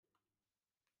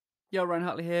Yo, Ryan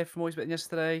Hartley here from Always Better Than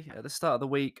Yesterday. At the start of the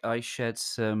week, I shared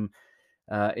some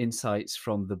insights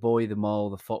from The Boy, the Mole,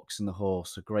 the Fox, and the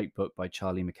Horse, a great book by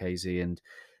Charlie Mackesy. And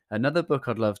another book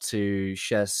I'd love to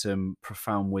share some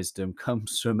profound wisdom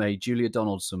comes from a Julia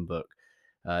Donaldson book.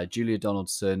 Julia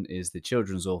Donaldson is the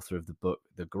children's author of the book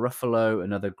The Gruffalo,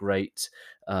 another great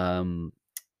um,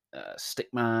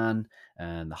 Stickman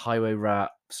and The Highway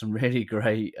Rat, some really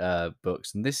great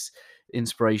books. And this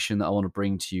inspiration that I want to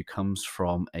bring to you comes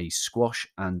from A Squash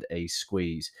and a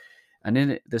Squeeze. And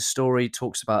in it, the story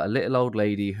talks about a little old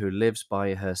lady who lives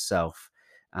by herself,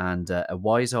 and a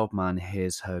wise old man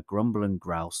hears her grumble and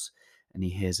grouse, and he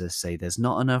hears her say, "There's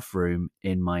not enough room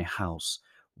in my house.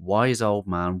 Wise old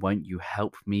man, won't you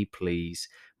help me, please?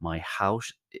 My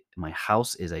house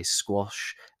is a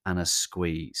squash and a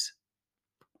squeeze."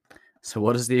 So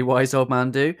what does the wise old man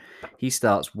do? He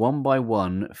starts one by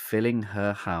one filling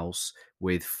her house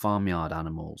with farmyard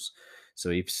animals. So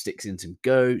he sticks in some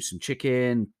goats, some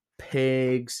chicken,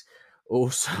 pigs, all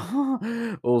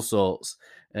sorts.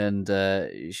 And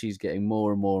she's getting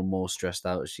more and more and more stressed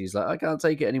out. She's like, "I can't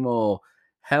take it anymore.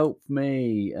 Help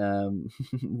me.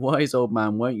 Wise old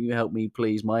man, won't you help me,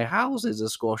 please? My house is a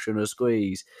squash and a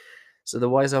squeeze." So the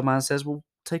wise old man says, "Well,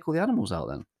 take all the animals out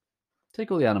then.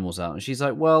 Take all the animals out." And she's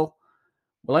like, "Well,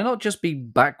 will I not just be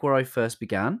back where I first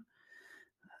began?"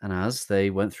 And as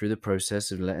they went through the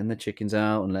process of letting the chickens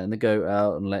out and letting the goat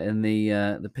out and letting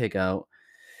the pig out,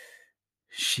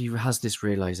 she has this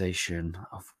realization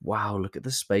of, wow, look at the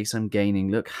space I'm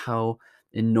gaining. Look how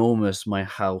enormous my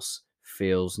house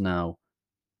feels now.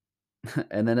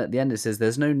 And then at the end it says,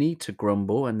 "There's no need to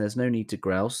grumble and there's no need to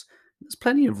grouse. There's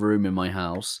plenty of room in my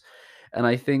house." And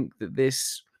I think that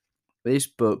this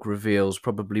book reveals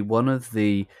probably one of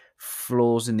the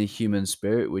flaws in the human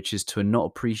spirit, which is to not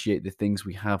appreciate the things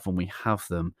we have when we have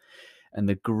them. And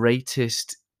the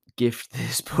greatest gift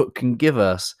this book can give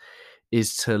us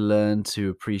is to learn to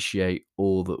appreciate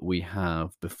all that we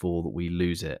have before that we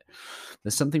lose it.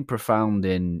 There's something profound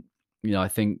in, I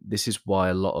think this is why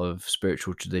a lot of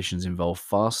spiritual traditions involve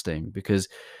fasting, because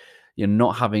you're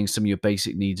not having some of your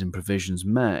basic needs and provisions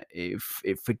met, it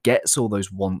forgets all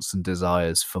those wants and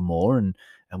desires for more, and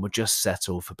will just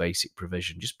settle for basic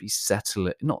provision. Just be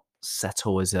settle, not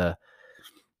settle as a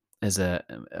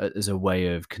way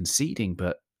of conceding,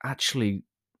 but actually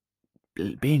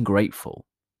being grateful.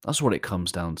 That's what it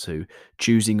comes down to,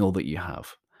 choosing all that you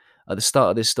have. At the start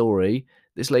of this story,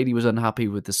 this lady was unhappy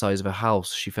with the size of her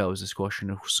house. She felt it was a squash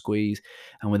and a squeeze.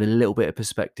 And with a little bit of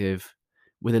perspective,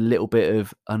 with a little bit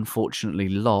of, unfortunately,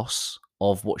 loss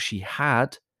of what she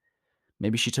had,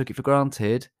 maybe she took it for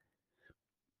granted.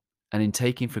 And in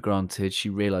taking for granted, she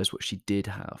realized what she did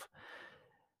have.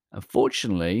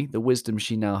 Unfortunately, the wisdom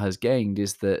she now has gained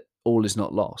is that all is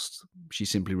not lost. She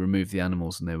simply removed the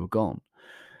animals and they were gone.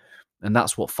 And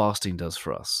that's what fasting does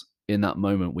for us. In that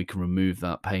moment, we can remove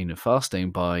that pain of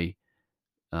fasting by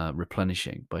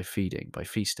replenishing, by feeding, by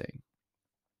feasting.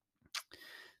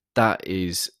 That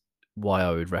is why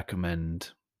I would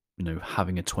recommend,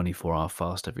 having a 24-hour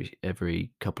fast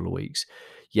every couple of weeks.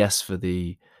 Yes, for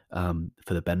the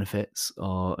benefits,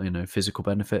 or physical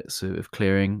benefits of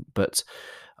clearing, but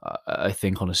I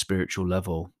think on a spiritual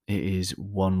level, it is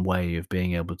one way of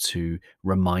being able to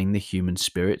remind the human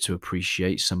spirit to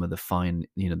appreciate some of the fine,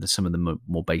 some of the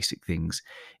more basic things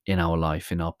in our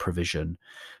life, in our provision,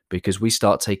 because we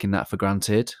start taking that for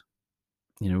granted.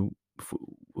 You know,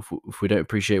 if, if we don't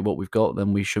appreciate what we've got,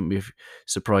 then we shouldn't be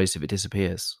surprised if it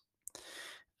disappears.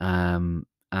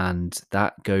 And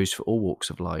that goes for all walks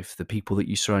of life. The people that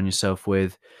you surround yourself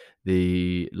with,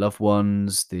 the loved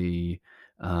ones, the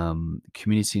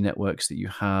community networks that you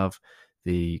have,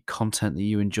 the content that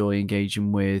you enjoy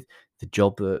engaging with, the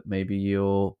job that maybe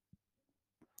you're,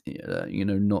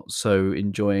 not so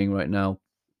enjoying right now.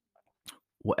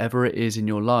 Whatever it is in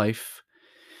your life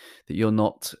that you're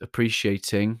not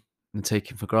appreciating and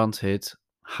taking for granted,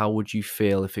 how would you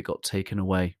feel if it got taken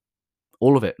away?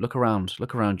 All of it. Look around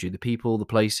you. The people, the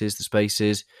places, the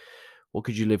spaces. What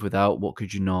could you live without? What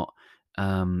could you not?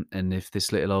 And if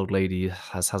this little old lady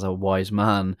has a wise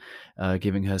man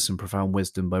giving her some profound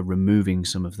wisdom by removing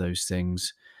some of those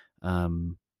things,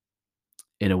 um,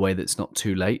 in a way that's not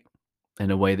too late,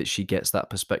 in a way that she gets that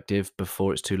perspective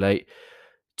before it's too late.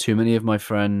 Too many of my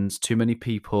friends, too many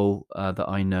people that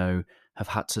I know have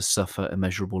had to suffer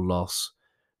immeasurable loss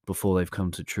before they've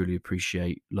come to truly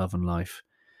appreciate love and life.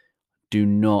 Do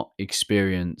not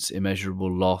experience immeasurable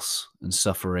loss and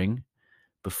suffering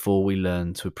before we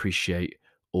learn to appreciate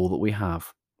all that we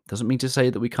have. Doesn't mean to say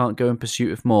that we can't go in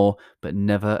pursuit of more, but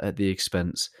never at the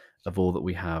expense of all that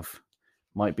we have.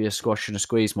 Might be a squash and a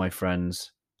squeeze, my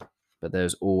friends. but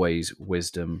there's always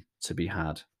wisdom to be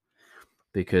had.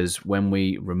 Because when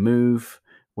we remove,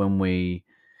 when we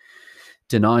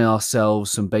deny ourselves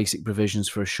some basic provisions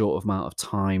for a short amount of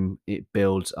time, it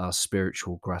builds our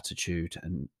spiritual gratitude.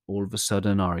 And all of a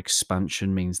sudden, our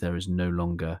expansion means there is no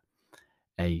longer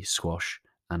a squash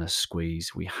and a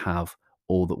squeeze. We have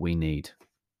all that we need.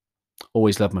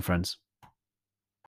 Always love, my friends.